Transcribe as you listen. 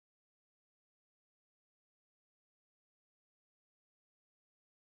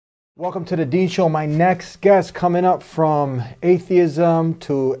Welcome to the Dean Show. My next guest coming up from atheism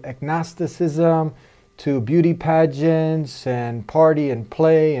to agnosticism to beauty pageants and party and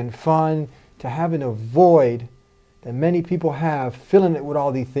play and fun to having a void that many people have, filling it with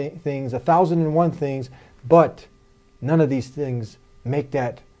all these things, 1,001 things, but none of these things make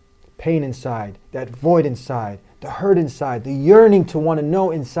that pain inside, that void inside, the hurt inside, the yearning to want to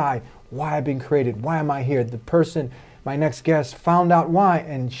know inside why I've been created, why am I here? The person, my next guest, found out why,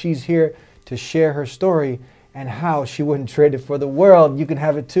 and she's here to share her story and how she wouldn't trade it for the world. You can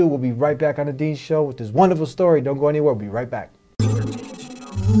have it too. We'll be right back on the Dean Show with this wonderful story. Don't go anywhere. We'll be right back.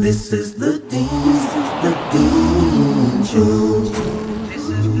 This is the Dean Show. This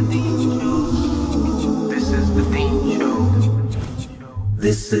is the Dean Show. This is the Dean Show.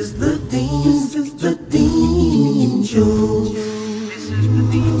 This is the Dean Show. This is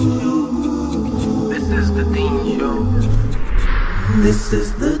the Dean Show. This is the Dean Show. This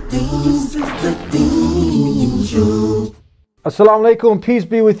is the Dean Show. Assalamu alaikum, peace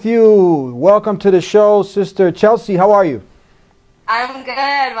be with you. Welcome to the show, Sister Chelsea. How are you? I'm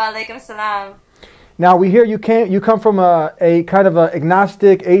good. Wa alaikum salam. Now we hear you come from a kind of a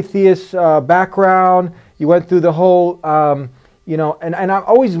agnostic, atheist background. You went through the whole, and I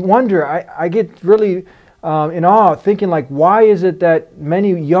always wonder. I get really in awe, thinking like, why is it that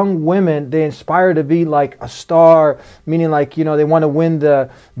many young women, they inspire to be like a star, meaning like, they want to win the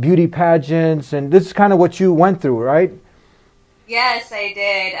beauty pageants, and this is kind of what you went through, right? Yes, I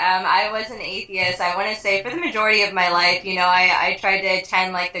did. I was an atheist. I want to say for the majority of my life, I tried to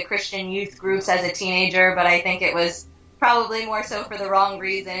attend like the Christian youth groups as a teenager, but I think it was probably more so for the wrong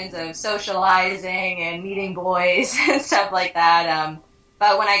reasons of socializing and meeting boys and stuff like that.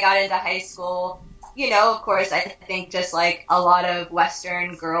 But when I got into high school, of course, I think just like a lot of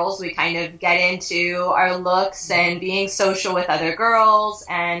Western girls, we kind of get into our looks and being social with other girls.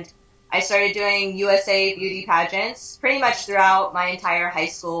 And I started doing USA beauty pageants pretty much throughout my entire high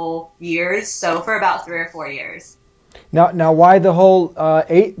school years. So for about 3 or 4 years. Now, why the whole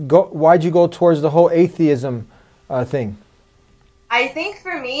why'd you go towards the whole atheism thing? I think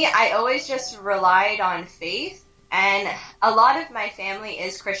for me, I always just relied on faith. And a lot of my family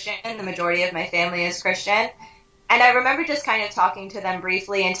is Christian. The majority of my family is Christian. And I remember just kind of talking to them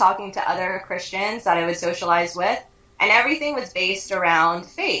briefly and talking to other Christians that I would socialize with. And everything was based around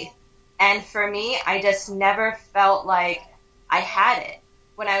faith. And for me, I just never felt like I had it.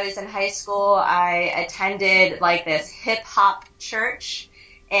 When I was in high school, I attended like this hip hop church.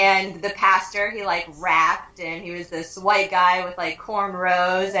 And the pastor, he like rapped, and he was this white guy with like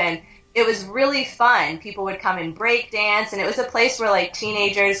cornrows, and it was really fun. People would come and break dance, and it was a place where like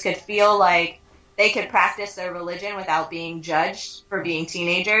teenagers could feel like they could practice their religion without being judged for being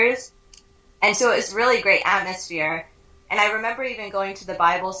teenagers. And so it was really great atmosphere. And I remember even going to the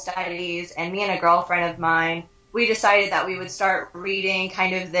Bible studies, and me and a girlfriend of mine, we decided that we would start reading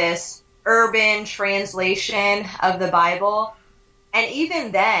kind of this urban translation of the Bible. And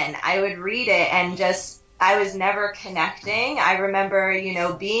even then, I would read it and I was never connecting. I remember,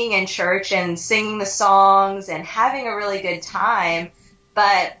 being in church and singing the songs and having a really good time.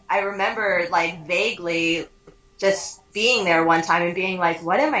 But I remember like vaguely just being there one time and being like,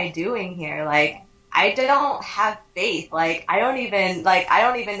 what am I doing here? Like, I don't have faith. Like, I don't even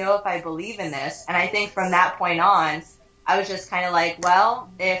know if I believe in this. And I think from that point on, I was just kind of like, well,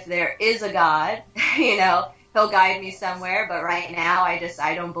 if there is a God, He'll guide me somewhere, but right now I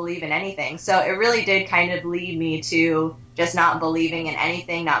don't believe in anything. So it really did kind of lead me to just not believing in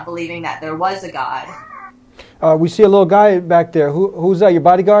anything, not believing that there was a God. We see a little guy back there. Who's that, your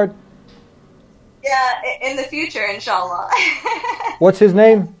bodyguard? Yeah, in the future, inshallah. What's his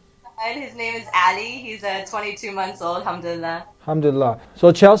name? And his name is Ali. He's 22 months old, alhamdulillah. Alhamdulillah.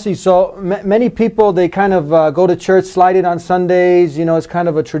 So Chelsea, many people, they kind of go to church, slide in on Sundays, it's kind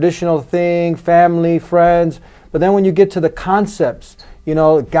of a traditional thing, family, friends. But then when you get to the concepts,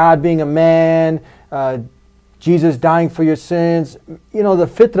 God being a man, Jesus dying for your sins, the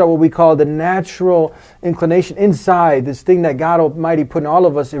fitra, what we call the natural inclination inside, this thing that God Almighty put in all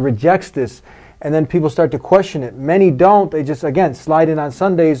of us, it rejects this. And then people start to question it. Many don't. They just, again, slide in on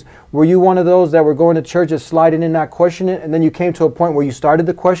Sundays. Were you one of those that were going to church, just sliding in, not questioning it, and then you came to a point where you started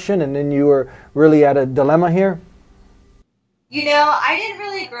the question, and then you were really at a dilemma here? I didn't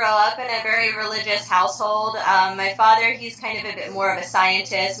really grow up in a very religious household. My father, he's kind of a bit more of a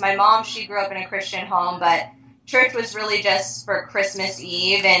scientist. My mom, she grew up in a Christian home, but church was really just for Christmas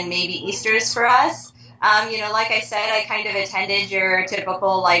Eve and maybe Easter's for us. Like I said, I kind of attended your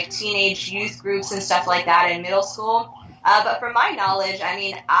typical like teenage youth groups and stuff like that in middle school. But from my knowledge,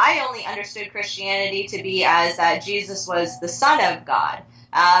 I only understood Christianity to be as that Jesus was the Son of God.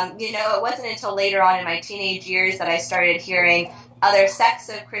 It wasn't until later on in my teenage years that I started hearing other sects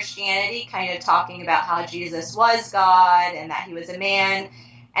of Christianity kind of talking about how Jesus was God and that he was a man.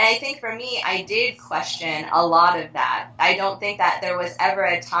 And I think for me, I did question a lot of that. I don't think that there was ever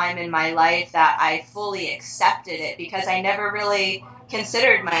a time in my life that I fully accepted it, because I never really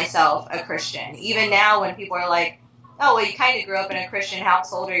considered myself a Christian. Even now when people are like, oh, well, you kind of grew up in a Christian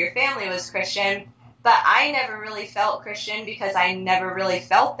household or your family was Christian. But I never really felt Christian because I never really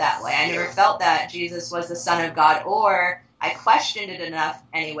felt that way. I never felt that Jesus was the Son of God, or I questioned it enough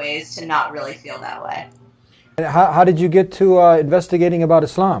anyways to not really feel that way. And how did you get to investigating about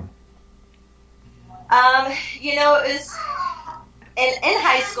Islam? It was in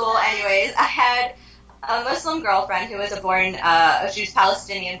high school anyways. I had a Muslim girlfriend who was she was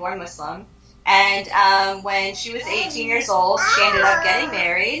Palestinian born Muslim. And when she was 18 years old, she ended up getting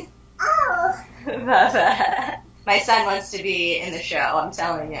married. My son wants to be in the show, I'm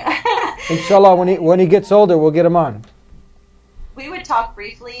telling you. Inshallah, when he gets older, we'll get him on. We would talk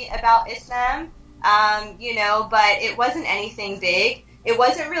briefly about Islam, but it wasn't anything big. It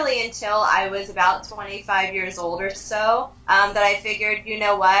wasn't really until I was about 25 years old or so that I figured, you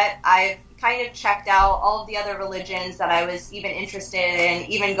know what, I've kind of checked out all of the other religions that I was even interested in,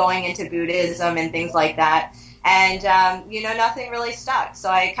 even going into Buddhism and things like that. And, nothing really stuck. So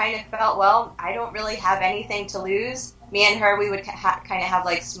I kind of felt, well, I don't really have anything to lose. Me and her, we would kind of have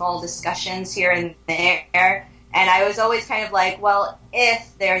like small discussions here and there. And I was always kind of like, well,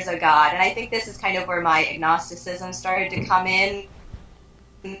 if there's a God. And I think this is kind of where my agnosticism started to come in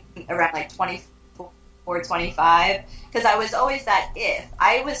around like 24, 25. Because I was always that if.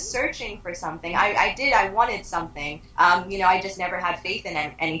 I was searching for something. I wanted something. I just never had faith in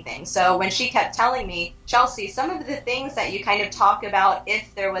anything. So when she kept telling me, Chelsea, some of the things that you kind of talk about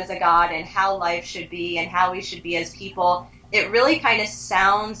if there was a God and how life should be and how we should be as people, it really kind of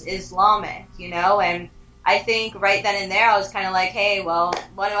sounds Islamic, and I think right then and there I was kind of like, hey, well,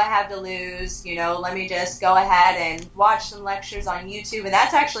 what do I have to lose? Let me just go ahead and watch some lectures on YouTube. And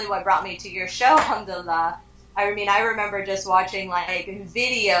that's actually what brought me to your show, alhamdulillah. I remember just watching like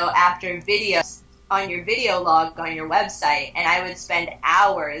video after video on your video log on your website. And I would spend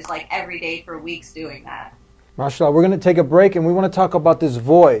hours like every day for weeks doing that. MashaAllah, we're going to take a break and we want to talk about this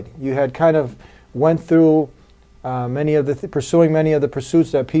void. You had kind of went through pursuing many of the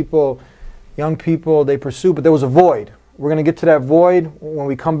pursuits that young people, they pursue, but there was a void. We're going to get to that void when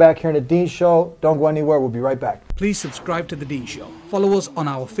we come back here in the Dean Show. Don't go anywhere. We'll be right back. Please subscribe to The Dean Show. Follow us on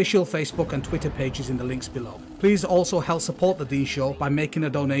our official Facebook and Twitter pages in the links below. Please also help support The Dean Show by making a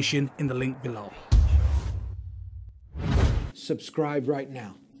donation in the link below. Subscribe right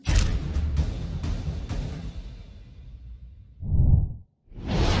now.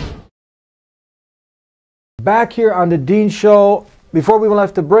 Back here on the Dean Show. Before we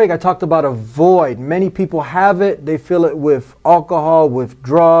left the break, I talked about a void. Many people have it. They fill it with alcohol, with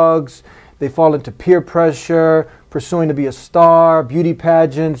drugs. They fall into peer pressure, pursuing to be a star, beauty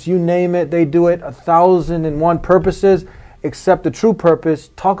pageants, you name it. They do it 1,001 purposes, except the true purpose.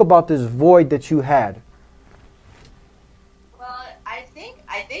 Talk about this void that you had. Well, I think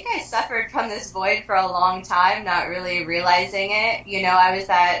I suffered from this void for a long time, not really realizing it.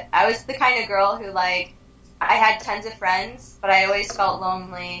 I was the kind of girl who I had tons of friends, but I always felt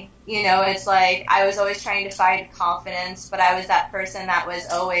lonely. It's like I was always trying to find confidence, but I was that person that was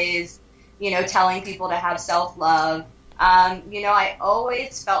always, telling people to have self-love. I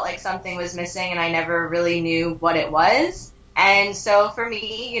always felt like something was missing and I never really knew what it was. And so for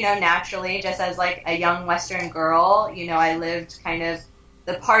me, naturally, just as like a young Western girl, I lived kind of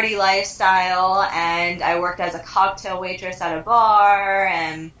the party lifestyle and I worked as a cocktail waitress at a bar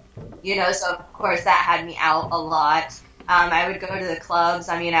and so of course that had me out a lot. I would go to the clubs.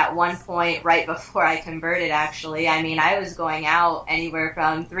 At one point, right before I converted, actually, I was going out anywhere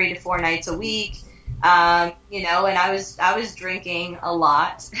from 3 to 4 nights a week. And I was drinking a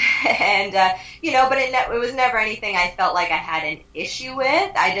lot, and but it was never anything I felt like I had an issue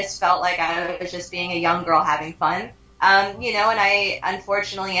with. I just felt like I was just being a young girl having fun. And I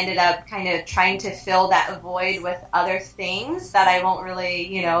unfortunately ended up kind of trying to fill that void with other things that I won't really,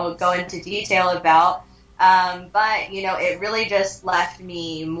 go into detail about. But, it really just left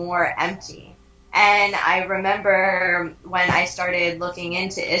me more empty. And I remember when I started looking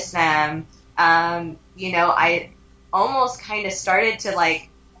into Islam, I almost kind of started to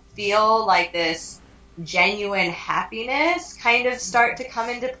feel like this genuine happiness kind of start to come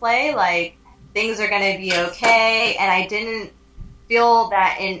into play. Things are going to be okay, and I didn't feel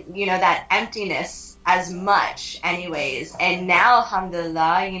that that emptiness as much anyways. And now,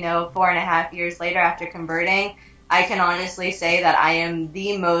 alhamdulillah, 4.5 years later after converting, I can honestly say that I am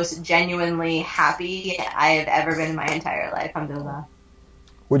the most genuinely happy I have ever been in my entire life. Alhamdulillah.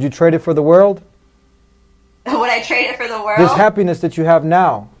 Would you trade it for the world? Would I trade it for the world? This happiness that you have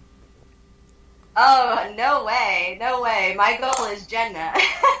now. Oh, no way. No way. My goal is Jannah.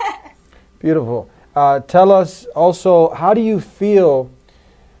 Beautiful. Tell us also, how do you feel,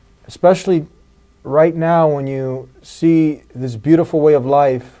 especially right now when you see this beautiful way of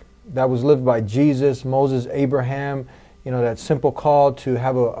life that was lived by Jesus, Moses, Abraham, that simple call to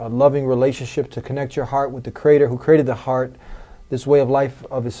have a loving relationship, to connect your heart with the Creator who created the heart, this way of life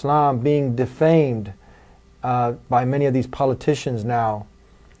of Islam being defamed by many of these politicians now.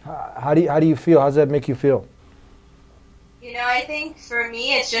 How do you feel? How does that make you feel? I think for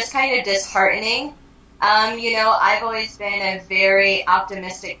me it's just kind of disheartening. I've always been a very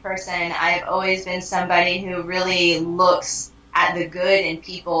optimistic person. I've always been somebody who really looks at the good in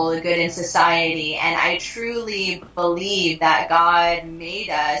people, the good in society, and I truly believe that God made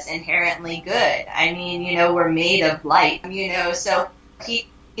us inherently good. I mean, we're made of light, so he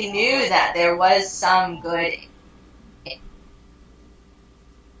knew that there was some good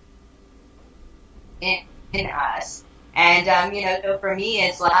in us. And, so for me,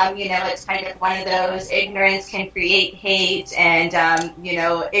 it's like, it's kind of one of those ignorance can create hate and,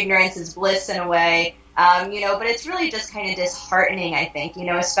 ignorance is bliss in a way. But it's really just kind of disheartening, I think,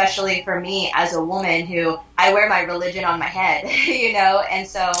 especially for me as a woman who I wear my religion on my head, and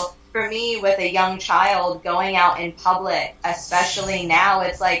so for me with a young child going out in public, especially now,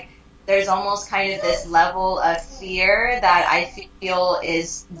 it's like there's almost kind of this level of fear that I feel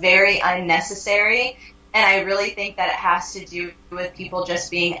is very unnecessary. And I really think that it has to do with people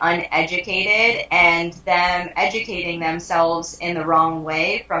just being uneducated and them educating themselves in the wrong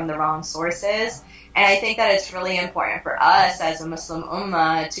way from the wrong sources. And I think that it's really important for us as a Muslim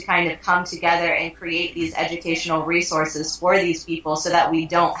ummah to kind of come together and create these educational resources for these people so that we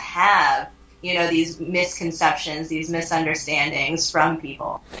don't have, these misconceptions, these misunderstandings from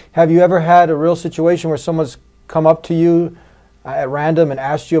people. Have you ever had a real situation where someone's come up to you at random and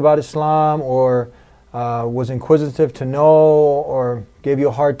asked you about Islam, or was inquisitive to know, or gave you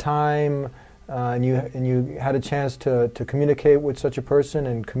a hard time, and you had a chance to communicate with such a person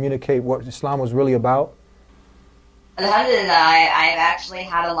and communicate what Islam was really about? Alhamdulillah, I've actually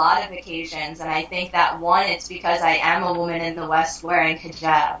had a lot of occasions, and I think that one, it's because I am a woman in the West wearing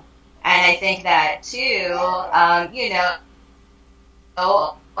hijab. And I think that two,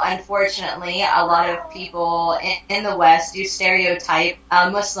 unfortunately, a lot of people in the West do stereotype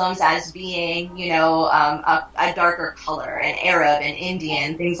Muslims as being, a darker color, an Arab, an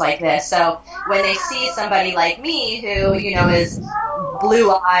Indian, things like this. So when they see somebody like me who, is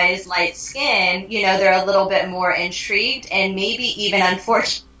blue eyes, light skin, they're a little bit more intrigued and maybe even,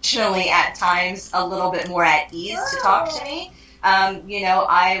 unfortunately, at times a little bit more at ease to talk to me.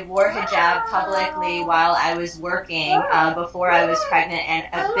 I wore hijab publicly while I was working, before I was pregnant, and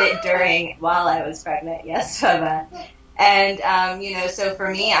a bit while I was pregnant, yes. And, so for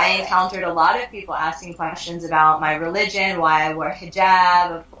me, I encountered a lot of people asking questions about my religion, why I wore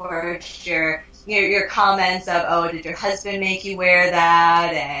hijab, of course, your comments of, oh, did your husband make you wear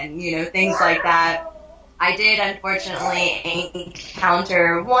that, and, things like that. I did, unfortunately,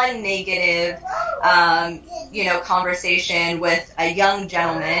 encounter one negative, conversation with a young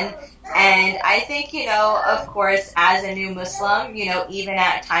gentleman. And I think, of course, as a new Muslim, even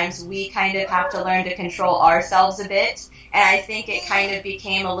at times we kind of have to learn to control ourselves a bit. And I think it kind of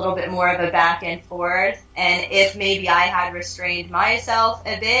became a little bit more of a back and forth. And if maybe I had restrained myself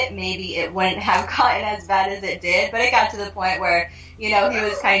a bit, maybe it wouldn't have gotten as bad as it did. But it got to the point where, he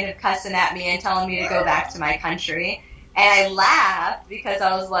was kind of cussing at me and telling me to go back to my country. And I laughed because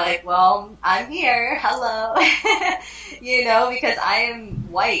I was like, well, I'm here. Hello. Because I am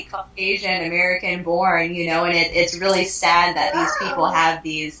white, Caucasian, American born, and it's really sad that these people have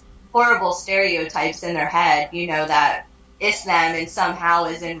these horrible stereotypes in their head, that Islam and somehow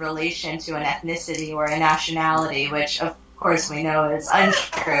is in relation to an ethnicity or a nationality, which of course we know is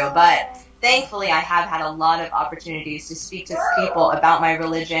untrue. But thankfully, I have had a lot of opportunities to speak to people about my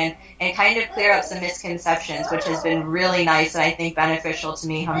religion and kind of clear up some misconceptions, which has been really nice and I think beneficial to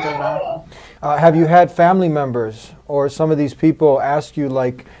me, alhamdulillah. Have you had family members or some of these people ask you,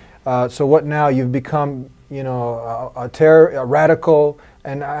 like, so what now? You've become, a radical,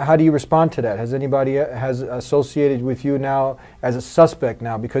 and how do you respond to that? Has anybody associated with you now as a suspect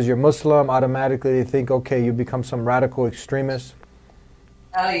now? Because you're Muslim, automatically they think, okay, you become some radical extremist?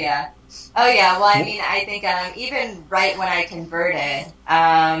 Oh, yeah. Well, I mean, I think even right when I converted,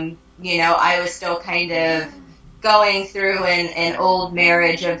 I was still kind of going through an old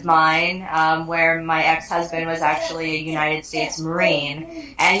marriage of mine, where my ex-husband was actually a United States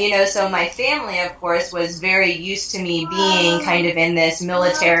Marine. And, so my family, of course, was very used to me being kind of in this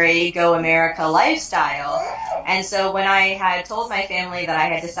military, go America lifestyle. And so when I had told my family that I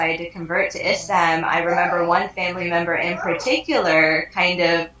had decided to convert to Islam, I remember one family member in particular kind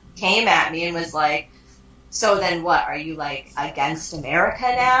of came at me and was like, so then what, are you like against America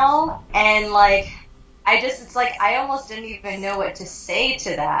now? And like, it's like, I almost didn't even know what to say to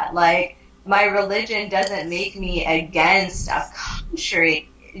that. Like, my religion doesn't make me against a country,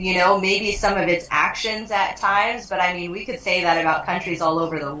 maybe some of its actions at times, but I mean, we could say that about countries all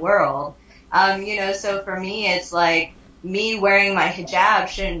over the world. So for me, it's like, me wearing my hijab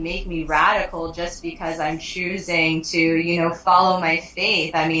shouldn't make me radical just because I'm choosing to, follow my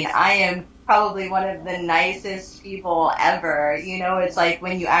faith. I mean, I am probably one of the nicest people ever. It's like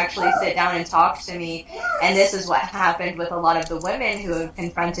when you actually sit down and talk to me, and this is what happened with a lot of the women who have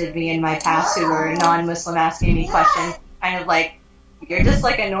confronted me in my past who were non-Muslim, asking me questions, kind of like, you're just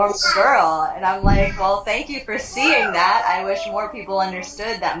like a normal girl. And I'm like, well, thank you for seeing that. I wish more people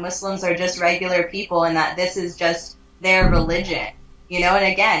understood that Muslims are just regular people and that this is just their religion. And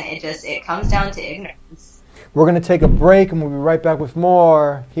again, it comes down to ignorance. We're going to take a break and we'll be right back with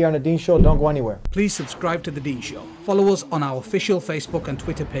more here on The Dean Show. Don't go anywhere. Please subscribe to The Dean Show. Follow us on our official Facebook and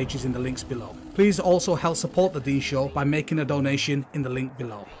Twitter pages in the links below. Please also help support The Dean Show by making a donation in the link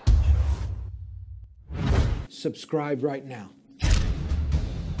below. Subscribe right now.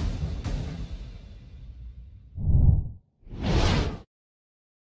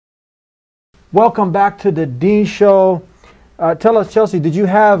 Welcome back to The Dean Show. Tell us, Chelsea, did you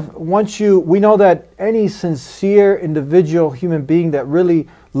have, we know that any sincere individual, human being that really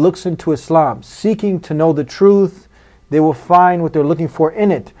looks into Islam, seeking to know the truth, they will find what they're looking for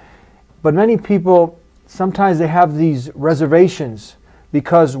in it. But many people, sometimes they have these reservations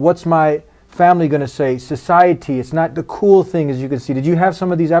because what's my family going to say? Society, it's not the cool thing, as you can see. Did you have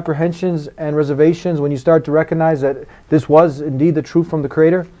some of these apprehensions and reservations when you started to recognize that this was indeed the truth from the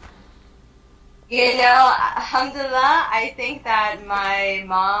Creator? Alhamdulillah, I think that my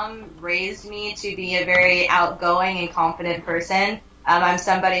mom raised me to be a very outgoing and confident person. I'm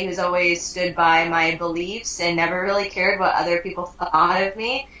somebody who's always stood by my beliefs and never really cared what other people thought of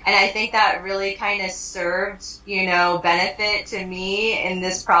me. And I think that really kind of served, benefit to me in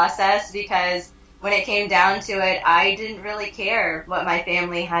this process, because when it came down to it, I didn't really care what my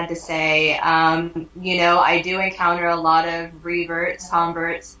family had to say. I do encounter a lot of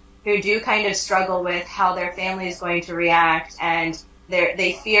converts, who do kind of struggle with how their family is going to react, and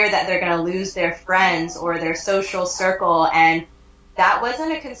they fear that they're going to lose their friends or their social circle, and that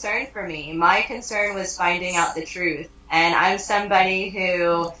wasn't a concern for me. My concern was finding out the truth, and I'm somebody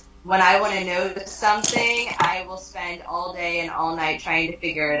who, when I want to know something, I will spend all day and all night trying to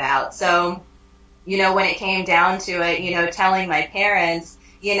figure it out. So, when it came down to it, telling my parents,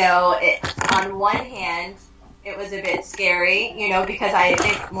 on one hand, it was a bit scary, because I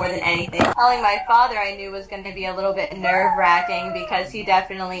think more than anything, telling my father I knew was going to be a little bit nerve-wracking, because he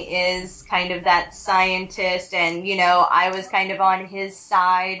definitely is kind of that scientist, and, I was kind of on his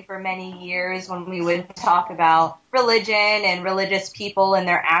side for many years when we would talk about religion and religious people and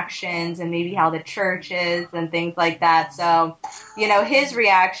their actions and maybe how the church is and things like that. So, his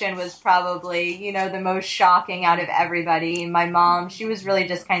reaction was probably, the most shocking out of everybody. My mom, she was really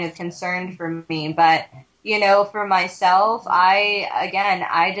just kind of concerned for me, but for myself,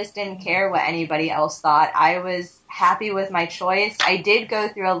 I just didn't care what anybody else thought. I was happy with my choice. I did go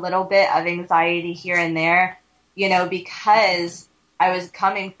through a little bit of anxiety here and there, because I was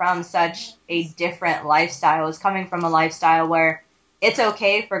coming from such a different lifestyle. I was coming from a lifestyle where it's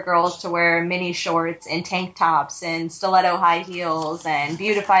okay for girls to wear mini shorts and tank tops and stiletto high heels and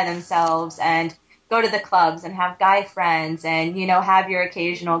beautify themselves and go to the clubs and have guy friends and, have your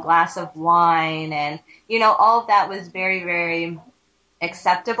occasional glass of wine and, all of that was very, very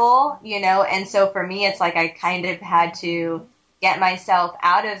acceptable, and so for me, it's like I kind of had to get myself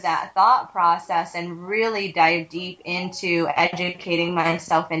out of that thought process and really dive deep into educating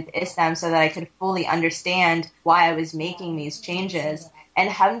myself in Islam so that I could fully understand why I was making these changes. And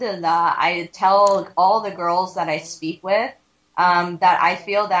alhamdulillah, I tell all the girls that I speak with, that I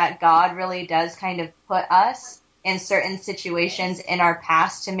feel that God really does kind of put us in certain situations in our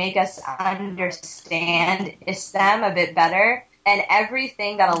past to make us understand Islam a bit better. And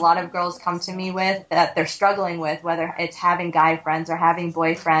everything that a lot of girls come to me with that they're struggling with, whether it's having guy friends or having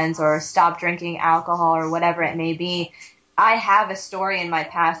boyfriends or stop drinking alcohol or whatever it may be, I have a story in my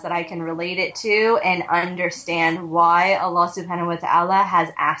past that I can relate it to and understand why Allah subhanahu wa ta'ala has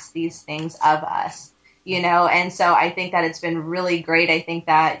asked these things of us. and so I think that it's been really great. I think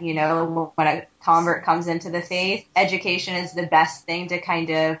that, when a convert comes into the faith, education is the best thing to kind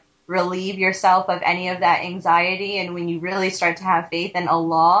of relieve yourself of any of that anxiety. And when you really start to have faith in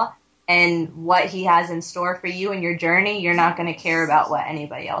Allah and what He has in store for you and your journey, you're not going to care about what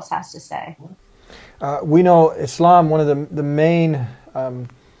anybody else has to say. We know Islam, one of the main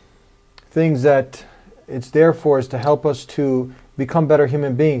things that it's there for is to help us to become better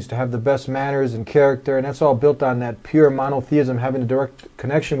human beings, to have the best manners and character, and that's all built on that pure monotheism, having a direct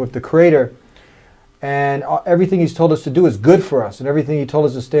connection with the Creator. And everything He's told us to do is good for us, and everything He told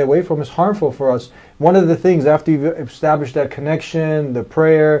us to stay away from is harmful for us. One of the things, after you've established that connection, the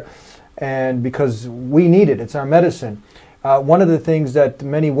prayer, and because we need it, it's our medicine, one of the things that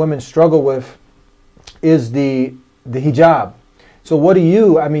many women struggle with is the hijab. So what do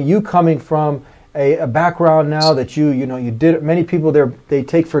you, you coming from a background now that you did, many people they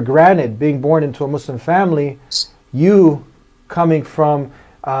take for granted being born into a Muslim family, you coming from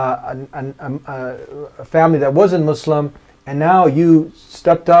a family that wasn't Muslim, and now you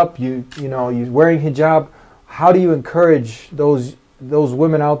stepped up, you're wearing hijab. How do you encourage those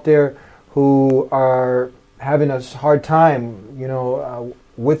women out there who are having a hard time,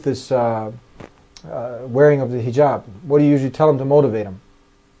 with this wearing of the hijab? What do you usually tell them to motivate them?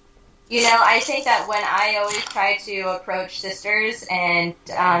 I think that when I always try to approach sisters and,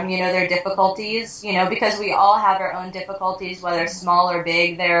 their difficulties, because we all have our own difficulties, whether small or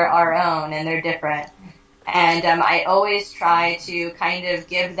big, they're our own and they're different. And I always try to kind of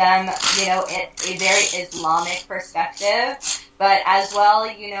give them, a very Islamic perspective. But as well,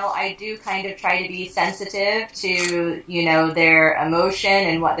 I do kind of try to be sensitive to, their emotion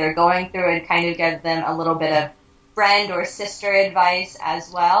and what they're going through, and kind of give them a little bit of friend or sister advice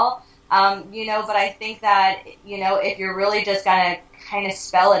as well. But I think that, if you're really just going to kind of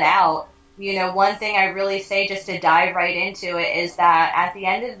spell it out, one thing I really say, just to dive right into it, is that at the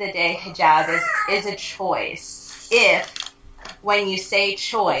end of the day, hijab is a choice. If, when you say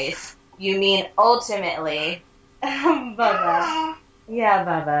choice, you mean ultimately, Bubba. Yeah,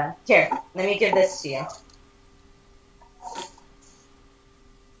 Bubba. Here, let me give this to you.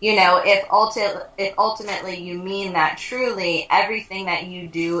 If ultimately you mean that truly everything that you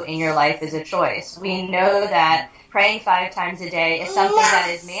do in your life is a choice. We know that praying 5 times a day is something that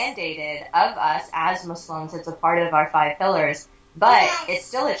is mandated of us as Muslims. It's a part of our 5 pillars, but it's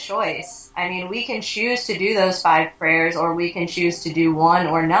still a choice. We can choose to do those 5 prayers, or we can choose to do 1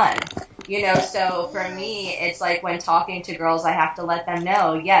 or none. So for me, it's like when talking to girls, I have to let them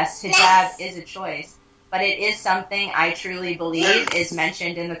know, yes, hijab is a choice. But it is something I truly believe is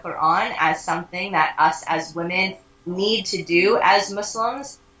mentioned in the Quran as something that us as women need to do as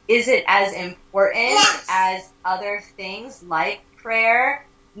Muslims. Is it as important as other things like prayer?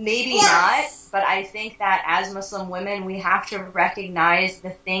 Maybe not, but I think that as Muslim women, we have to recognize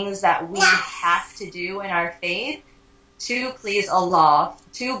the things that we have to do in our faith to please Allah,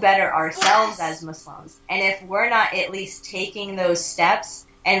 to better ourselves as Muslims. And if we're not at least taking those steps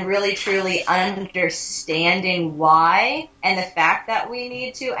and really truly understanding why and the fact that we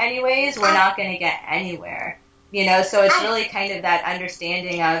need to anyways, we're not going to get anywhere. So it's really kind of that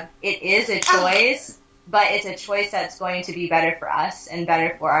understanding of it is a choice, but it's a choice that's going to be better for us and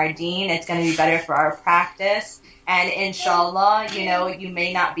better for our deen. It's going to be better for our practice. And inshallah, you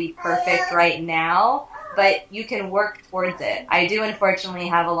may not be perfect right now, but you can work towards it. I do unfortunately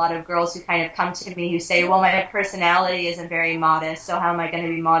have a lot of girls who kind of come to me who say, well, my personality isn't very modest, so how am I going to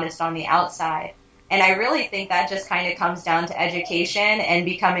be modest on the outside? And I really think that just kind of comes down to education and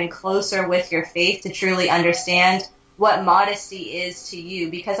becoming closer with your faith to truly understand what modesty is to you,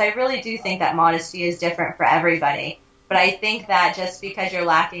 because I really do think that modesty is different for everybody. But I think that just because you're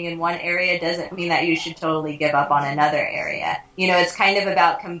lacking in one area doesn't mean that you should totally give up on another area. It's kind of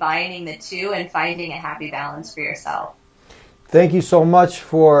about combining the two and finding a happy balance for yourself. Thank you so much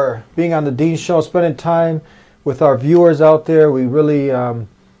for being on the Dean Show, spending time with our viewers out there. We really,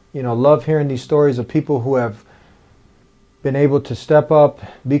 love hearing these stories of people who have been able to step up,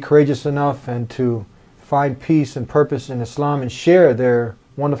 be courageous enough, and to find peace and purpose in Islam and share their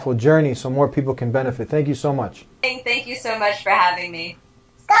wonderful journey so more people can benefit. Thank you so much. Thank you so much for having me.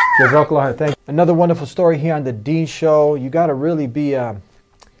 Jazakallah. Thank you. Another wonderful story here on the Dean Show. You got to really be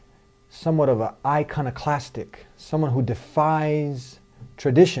somewhat of an iconoclastic, someone who defies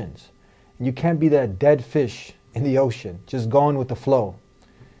traditions. And you can't be that dead fish in the ocean, just going with the flow.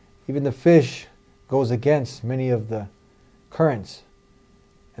 Even the fish goes against many of the currents.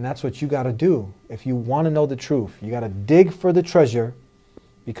 And that's what you got to do. If you want to know the truth, you got to dig for the treasure,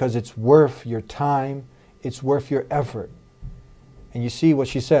 because it's worth your time, it's worth your effort. And you see what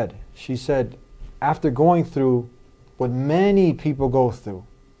she said. She said, after going through what many people go through,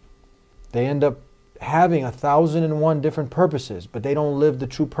 they end up having 1,001 different purposes, but they don't live the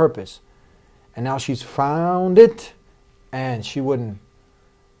true purpose. And now she's found it, and she wouldn't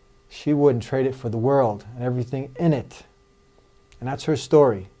trade it for the world and everything in it. And that's her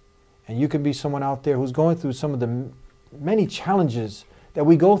story. And you can be someone out there who's going through some of the many challenges that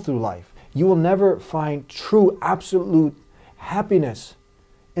we go through life. You will never find true, absolute happiness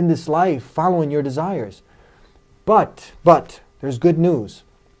in this life following your desires. But there's good news.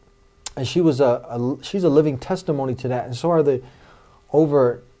 And she's a living testimony to that. And so are the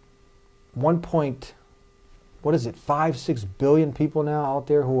over 5-6 billion people now out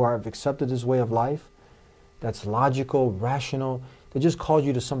there who have accepted this way of life. That's logical, rational. They just called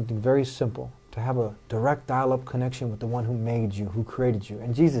you to something very simple, to have a direct dial-up connection with the one who made you, who created you.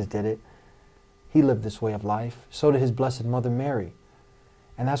 And Jesus did it. He lived this way of life. So did his blessed mother Mary.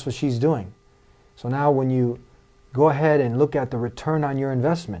 And that's what she's doing. So now when you go ahead and look at the return on your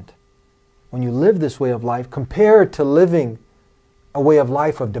investment, when you live this way of life, compared to living a way of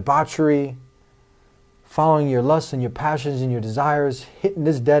life of debauchery, following your lusts and your passions and your desires, hitting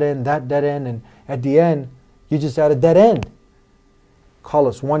this dead end, that dead end, and at the end, you're just at a dead end. Call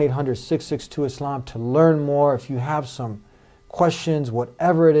us 1-800-662-ISLAM to learn more. If you have some questions,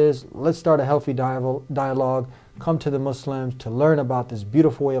 whatever it is, let's start a healthy dialogue. Come to the Muslims to learn about this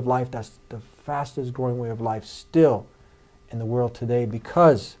beautiful way of life. That's the fastest growing way of life still in the world today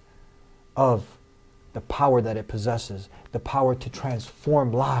because of the power that it possesses, the power to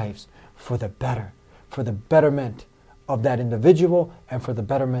transform lives for the better, for the betterment of that individual and for the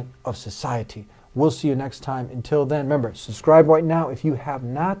betterment of society. We'll see you next time. Until then, remember, subscribe right now if you have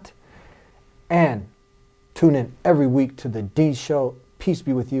not, and tune in every week to the Deen Show. Peace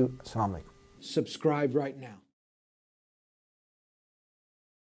be with you. Assalamu alaikum. Subscribe right now.